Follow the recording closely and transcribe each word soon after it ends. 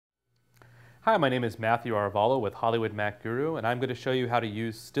Hi, my name is Matthew Arevalo with Hollywood Mac Guru, and I'm going to show you how to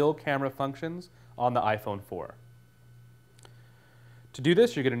use still camera functions on the iPhone 4. To do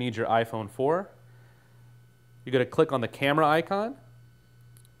this, you're going to need your iPhone 4. You're going to click on the camera icon,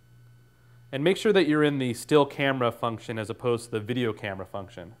 and make sure that you're in the still camera function as opposed to the video camera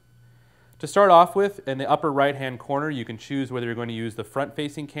function. To start off with, in the upper right-hand corner, you can choose whether you're going to use the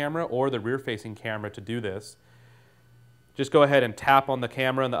front-facing camera or the rear-facing camera to do this. Just go ahead and tap on the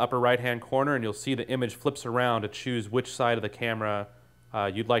camera in the upper right-hand corner and you'll see the image flips around to choose which side of the camera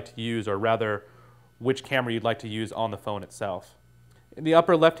you'd like to use, or rather, which camera you'd like to use on the phone itself. In the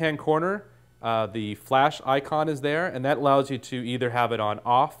upper left-hand corner, the flash icon is there, and that allows you to either have it on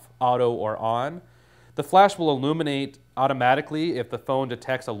off, auto, or on. The flash will illuminate automatically if the phone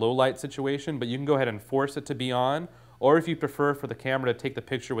detects a low light situation, but you can go ahead and force it to be on, or if you prefer for the camera to take the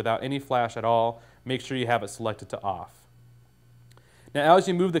picture without any flash at all, make sure you have it selected to off. Now, as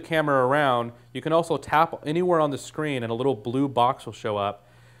you move the camera around, you can also tap anywhere on the screen and a little blue box will show up.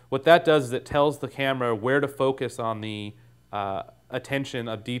 What that does is it tells the camera where to focus on the attention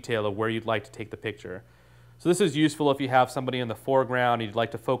of detail of where you'd like to take the picture. So this is useful if you have somebody in the foreground and you'd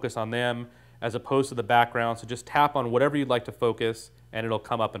like to focus on them as opposed to the background. So just tap on whatever you'd like to focus and it'll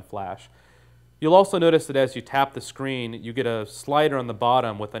come up and flash. You'll also notice that as you tap the screen, you get a slider on the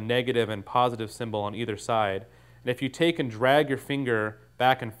bottom with a negative and positive symbol on either side. And if you take and drag your finger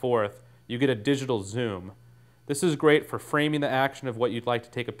back and forth, you get a digital zoom. This is great for framing the action of what you'd like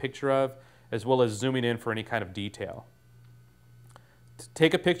to take a picture of, as well as zooming in for any kind of detail. To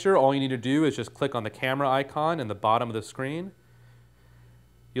take a picture, all you need to do is just click on the camera icon in the bottom of the screen.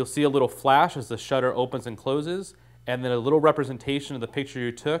 You'll see a little flash as the shutter opens and closes, and then a little representation of the picture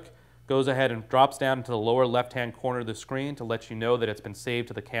you took goes ahead and drops down into the lower left-hand corner of the screen to let you know that it's been saved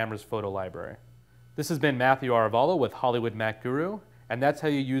to the camera's photo library. This has been Matthew Arevalo with Hollywood Mac Guru, and that's how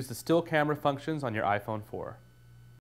you use the still camera functions on your iPhone 4.